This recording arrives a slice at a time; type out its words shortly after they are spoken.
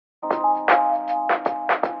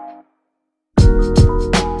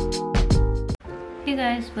Hey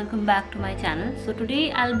guys, welcome back to my channel. So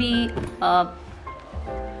today I'll be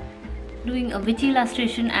doing a witchy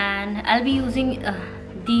illustration, and I'll be using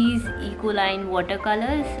these Ecoline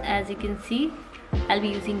watercolors. As you can see, I'll be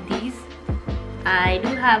using these. I do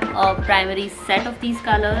have a primary set of these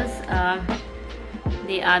colors.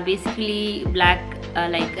 They are basically black,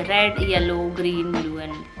 like red, yellow, green, blue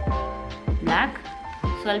and black.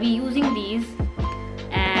 So I'll be using these,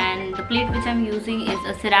 and the plate which I'm using is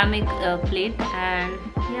a ceramic plate. And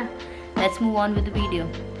yeah, let's move on with the video.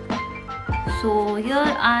 So here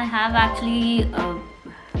I have actually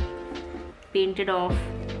painted off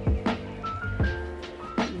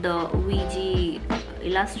the Witchy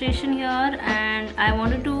illustration here, and I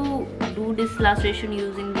wanted to do this illustration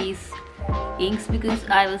using these inks because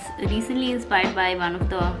I was recently inspired by one of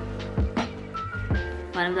the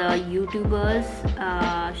YouTubers.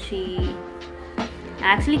 She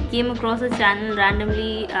actually came across a channel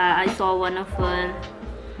randomly. I saw one of her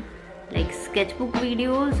like sketchbook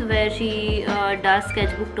videos where she does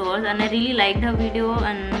sketchbook tours, and I really liked her video,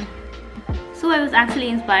 and so I was actually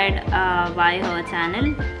inspired by her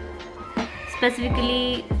channel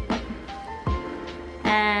specifically,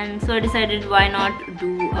 and so I decided why not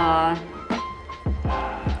do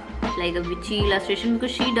like a witchy illustration,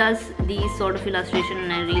 because she does these sort of illustration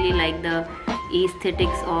and I really like the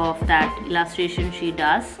aesthetics of that illustration she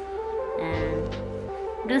does. And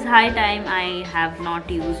it was high time. I have not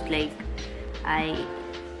used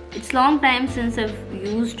it's long time since I've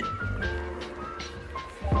used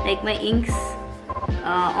like my inks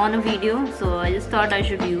on a video, so I just thought I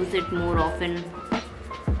should use it more often.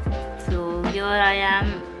 So here I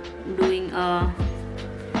am doing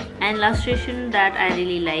an illustration that I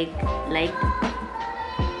really liked,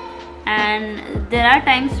 and there are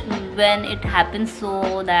times when it happens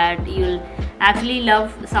so that you'll actually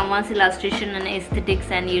love someone's illustration and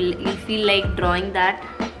aesthetics, and you'll feel like drawing that.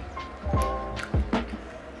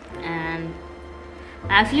 And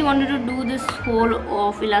I actually wanted to do this whole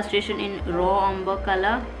of illustration in raw umber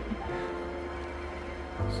color.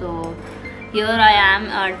 So here I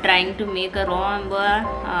am trying to make a raw umber.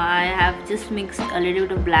 I have just mixed a little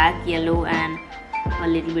bit of black, yellow and a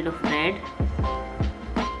little bit of red.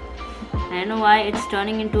 I don't know why it's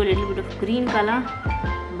turning into a little bit of green color,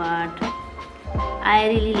 but I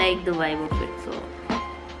really like the vibe of it. So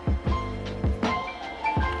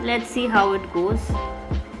let's see how it goes.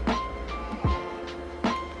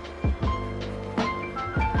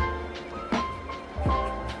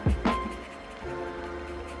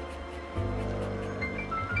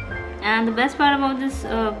 And the best part about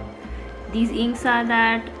these inks are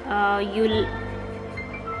that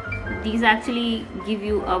these actually give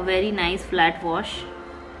you a very nice flat wash,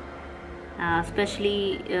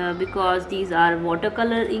 especially because these are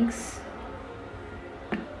watercolor inks,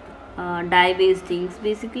 dye based inks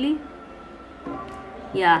basically.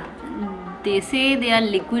 Yeah, they say they are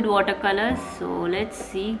liquid watercolors, so let's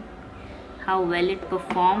see how well it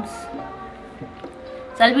performs.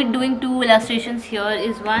 So I'll be doing two illustrations. Here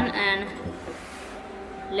is one, and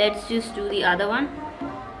let's just do the other one.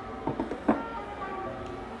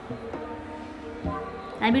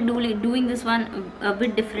 I'll be doing this one a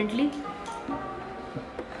bit differently.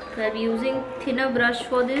 So I'll be using thinner brush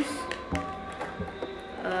for this,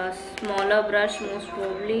 a smaller brush most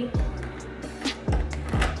probably.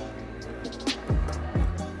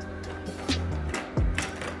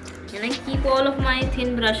 And I keep all of my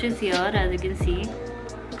thin brushes here, as you can see.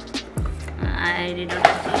 I did not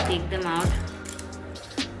actually take them out.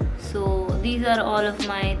 So these are all of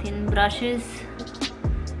my thin brushes.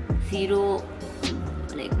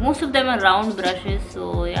 Most of them are round brushes,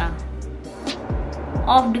 so yeah,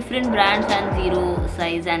 of different brands and zero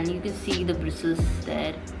size, and you can see the bristles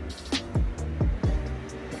there.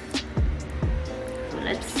 So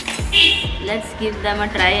let's give them a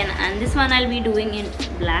try, and this one I'll be doing in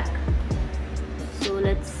black. So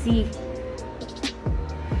let's see.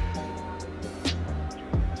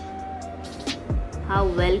 How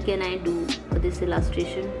well can I do for this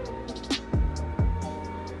illustration?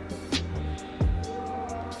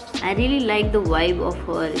 I really like the vibe of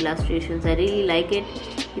her illustrations. I really like it.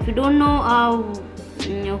 If you don't know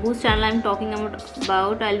whose channel I'm talking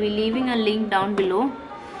about, I'll be leaving a link down below.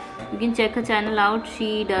 You can check her channel out.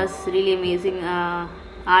 She does really amazing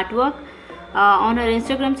artwork. On her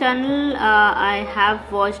Instagram channel, I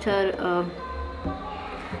have watched her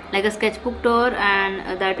like a sketchbook tour,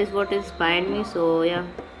 and that is what inspired me. So yeah,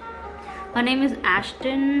 her name is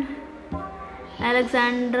Ashton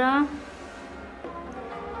Alexandra.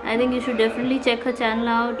 I think you should definitely check her channel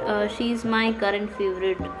out. She's my current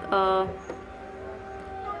favorite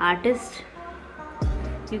artist,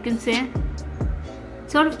 you can say.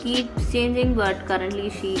 sort of keeps changing, but currently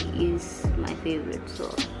she is my favorite.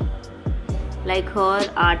 So like her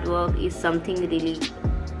artwork is something really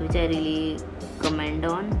which I really commend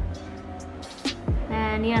on.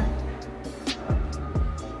 And yeah,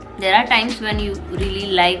 there are times when you really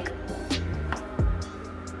like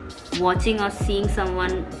watching or seeing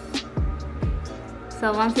someone's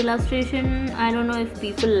illustration. I don't know if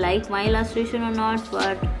people like my illustration or not,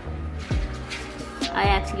 but I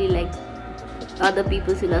actually like other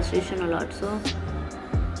people's illustration a lot. So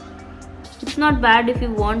it's not bad if you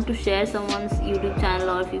want to share someone's YouTube channel,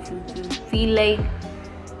 or if you feel like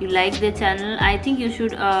you like their channel. I think you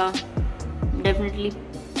should definitely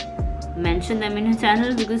mention them in your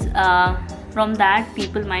channel, because from that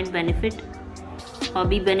people might benefit or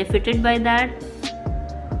be benefited by that.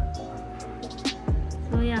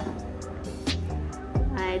 So yeah,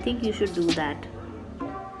 I think you should do that.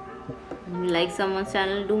 If you like someone's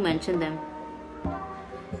channel, do mention them.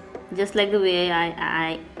 Just like the way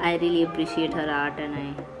I really appreciate her art, and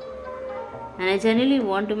I genuinely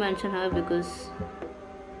want to mention her because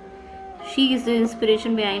she is the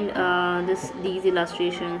inspiration behind these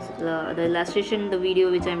illustrations, the illustration in the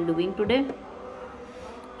video which I am doing today.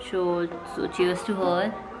 So cheers to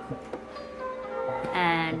her.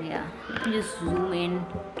 And yeah, let me just zoom in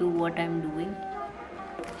to what I'm doing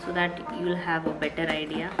so that you'll have a better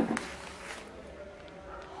idea.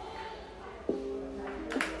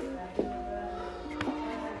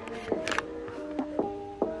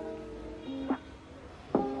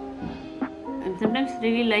 And sometimes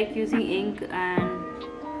really like using ink,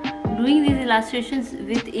 and doing these illustrations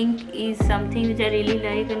with ink is something which I really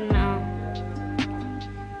like, and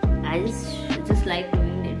I just like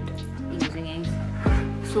doing it using inks.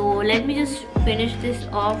 So let me just finish this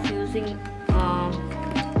off using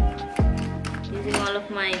all of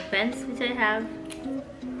my pens which I have.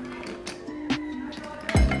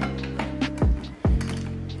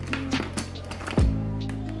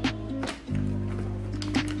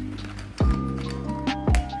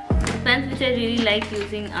 The pens which I really like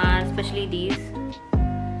using are especially these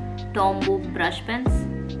Tombow brush pens.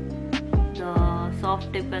 The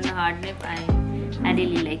soft tip and the hard nib, I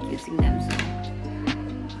really like using them. So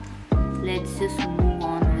let's just move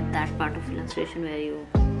on with that part of illustration where you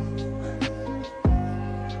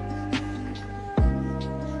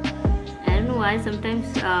I don't know why sometimes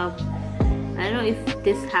I don't know if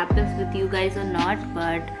this happens with you guys or not,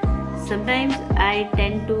 but sometimes I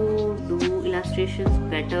tend to do illustrations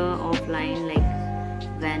better offline,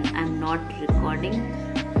 like when I'm not recording.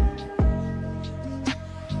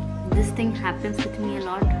 This thing happens with me a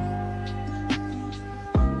lot.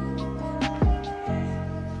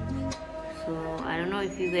 So I don't know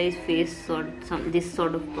if you guys face this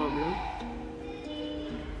sort of problem.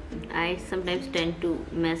 I sometimes tend to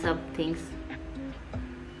mess up things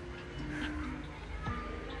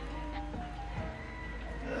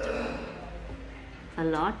a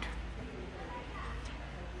lot.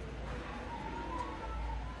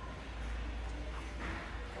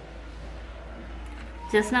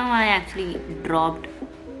 Just now I actually dropped,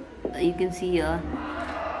 you can see here,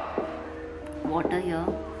 water here.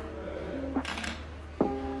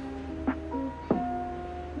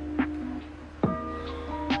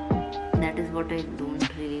 That is what I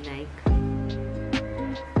don't really like.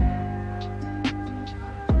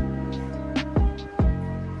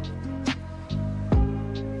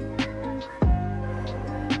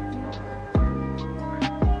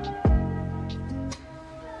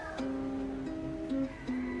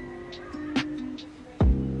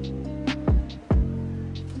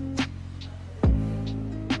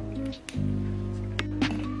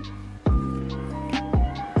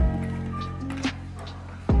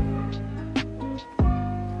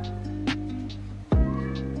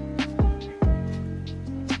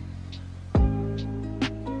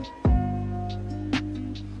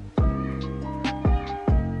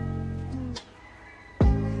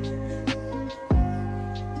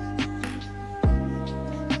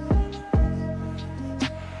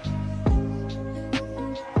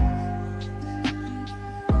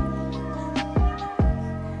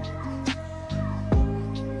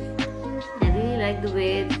 The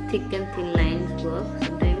way thick and thin lines work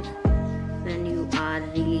sometimes when you are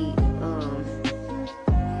really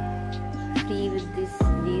free with these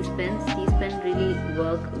pens. These pens really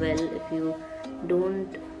work well if you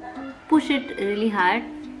don't push it really hard.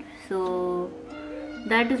 So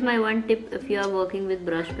that is my one tip. If you are working with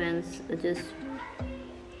brush pens, just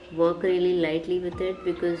work really lightly with it,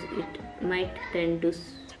 because it might tend to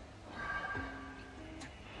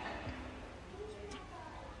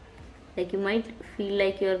you might feel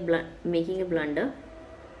like you're making a blunder.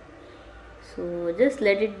 So just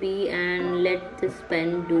let it be and let this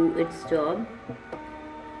pen do its job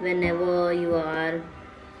whenever you are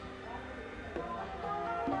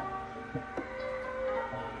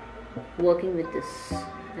working with this.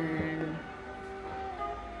 And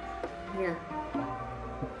yeah,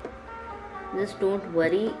 just don't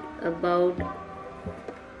worry about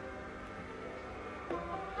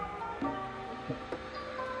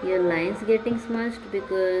your lines getting smudged,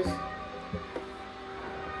 because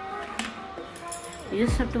you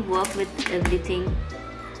just have to work with everything.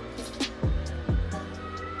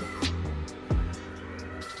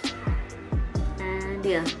 And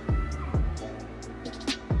yeah,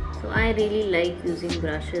 so I really like using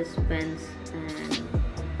brushes, pens,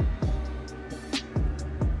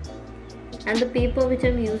 and the paper which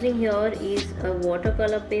I'm using here is a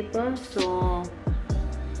watercolor paper. So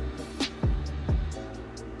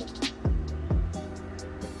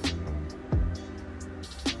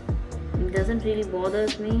it doesn't really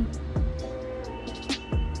bothers me.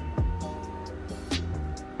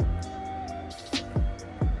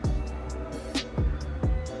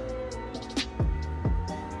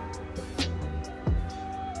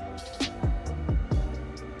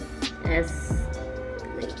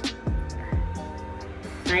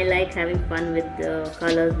 I like having fun with the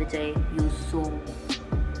colors which I use, so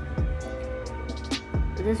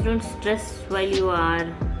just don't stress while you are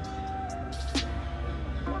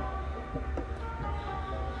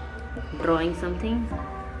drawing something.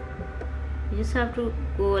 You just have to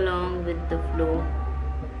go along with the flow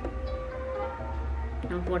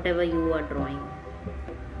of whatever you are drawing.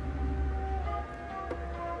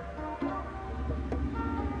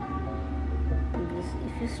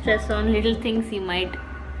 If you stress on little things, you might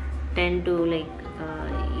tend to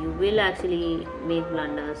you will actually make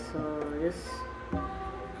blunders. So just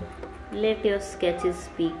let your sketches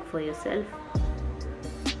speak for yourself.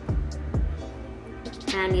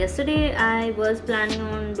 And yesterday I was planning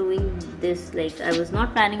on doing this, I was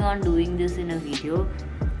not planning on doing this in a video.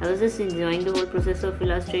 I was just enjoying the whole process of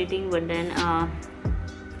illustrating, but then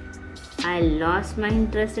I lost my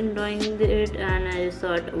interest in drawing it, and I just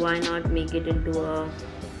thought, why not make it into a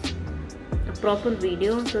proper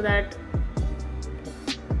video, so that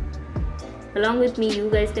along with me you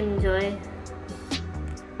guys can enjoy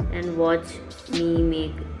and watch me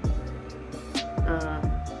make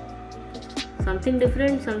something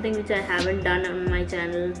different, something which I haven't done on my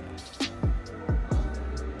channel.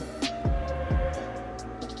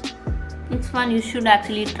 It's fun. You should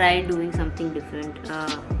actually try doing something different,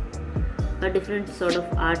 a different sort of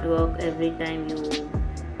artwork every time you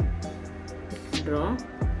draw,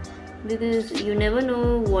 because you never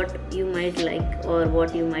know what you might like or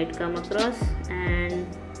what you might come across. And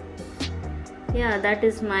yeah, that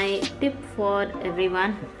is my tip for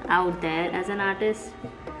everyone out there. As an artist,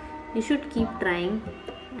 you should keep trying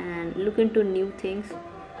and look into new things,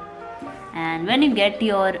 and when you get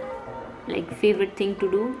your favorite thing to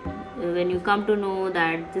do, when you come to know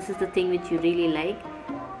that this is the thing which you really like,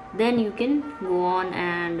 then you can go on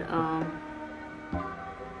and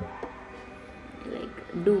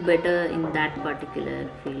do better in that particular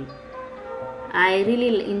field. I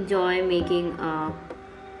really enjoy making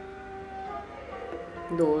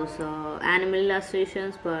those animal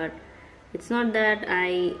illustrations, but it's not that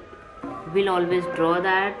I will always draw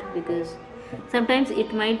that, because sometimes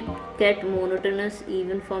it might get monotonous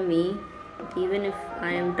even for me, even if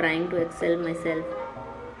I am trying to excel myself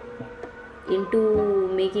into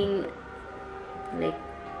making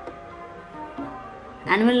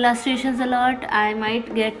animal illustrations a lot. I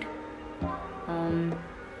might get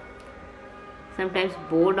sometimes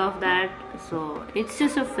bored of that. So it's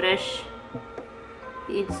just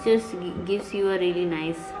it just gives you a really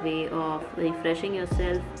nice way of refreshing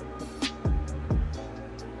yourself.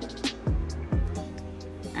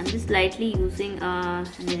 I'm just lightly using an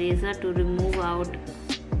eraser to remove out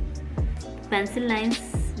pencil lines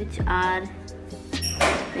which are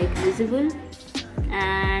visible.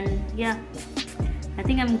 And yeah, I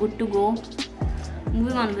think I'm good to go.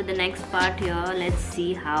 Moving on with the next part here. Let's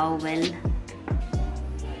see how well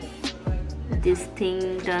this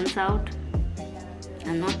thing turns out.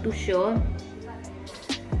 I'm not too sure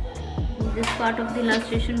this part of the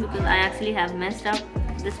illustration, because I actually have messed up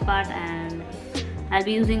this part, and I'll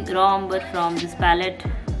be using raw umber from this palette.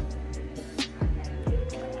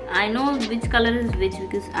 I know which color is which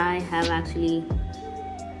because I have actually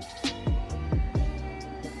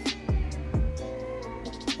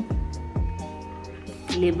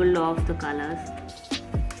labeled off the colors.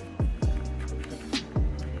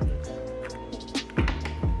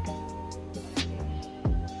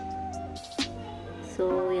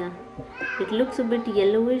 So yeah, it looks a bit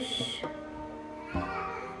yellowish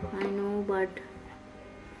but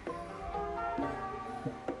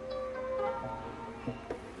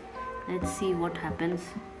let's see what happens.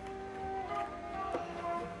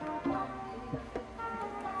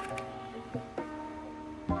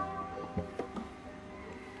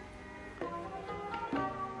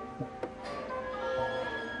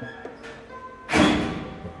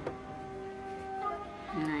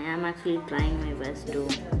 I am actually trying my best to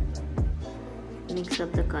mix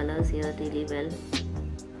up the colors here really well,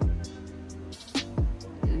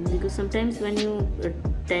 because sometimes when you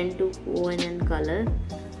tend to go in and color,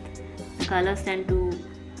 the colors tend to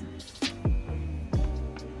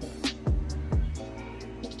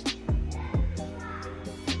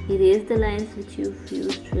erase the lines which you've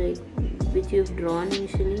used, which you've drawn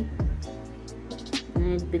initially,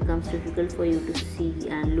 and it becomes difficult for you to see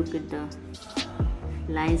and look at the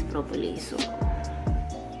lines properly. So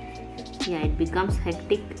yeah, it becomes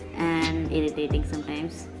hectic and irritating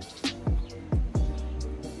sometimes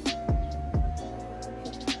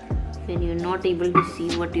when you're not able to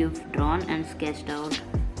see what you've drawn and sketched out,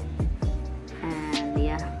 and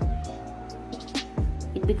yeah,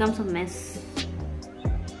 it becomes a mess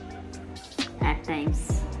at times.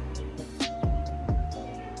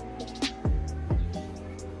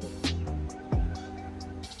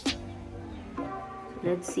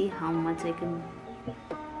 Let's see how much I can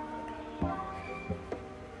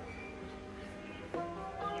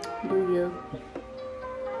do here.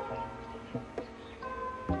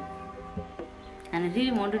 And I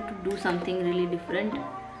really wanted to do something really different,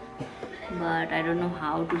 but I don't know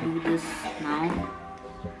how to do this now.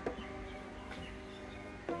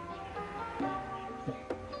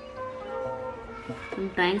 I'm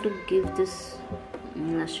trying to give this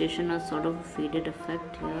illustration a sort of faded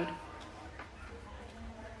effect here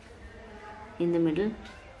in the middle.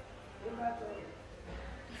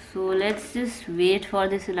 So let's just wait for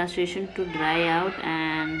this illustration to dry out,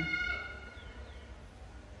 and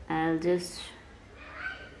I'll just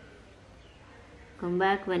come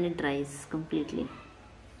back when it dries completely.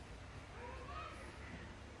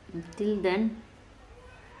 Until then,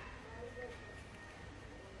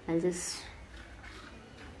 I'll just,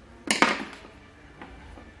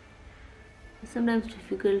 sometimes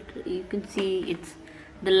difficult, you can see it's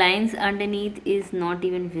the lines underneath is not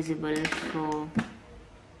even visible, so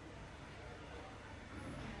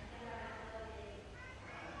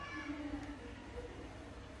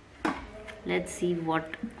let's see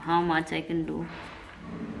how much I can do.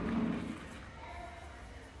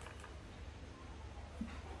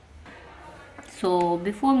 So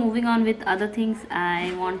before moving on with other things,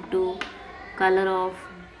 I want to color off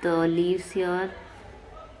the leaves here,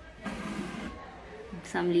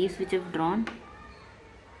 some leaves which I've drawn.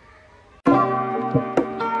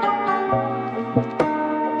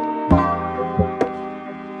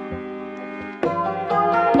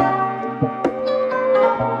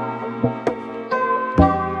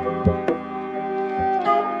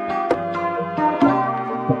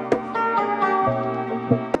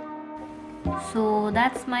 So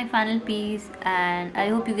that's my final piece, and I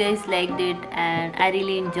hope you guys liked it, and I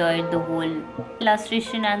really enjoyed the whole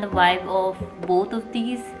illustration and the vibe of both of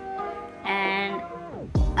these, and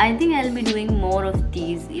I think I'll be doing more of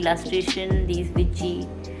these these witchy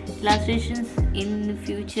illustrations in the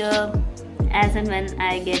future, as and when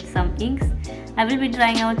I get some inks. I will be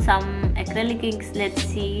trying out some acrylic inks. Let's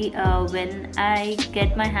see when I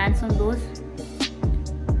get my hands on those.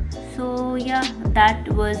 So yeah, that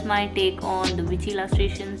was my take on the witchy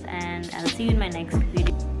illustrations, and I'll see you in my next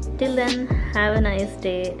video. Till then, have a nice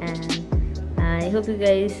day, and I hope you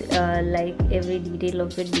guys like every detail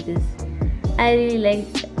of it, because I really like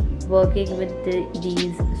working with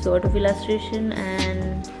these sort of illustration.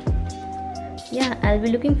 And yeah, I'll be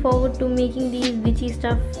looking forward to making these witchy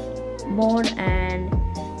stuff more, and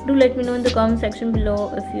do let me know in the comment section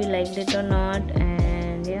below if you liked it or not.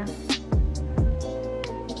 And yeah,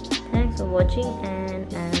 thanks for watching,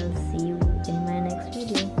 and I'll see you in my next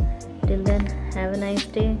video. Till then, have a nice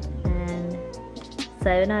day, and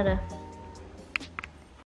sayonara.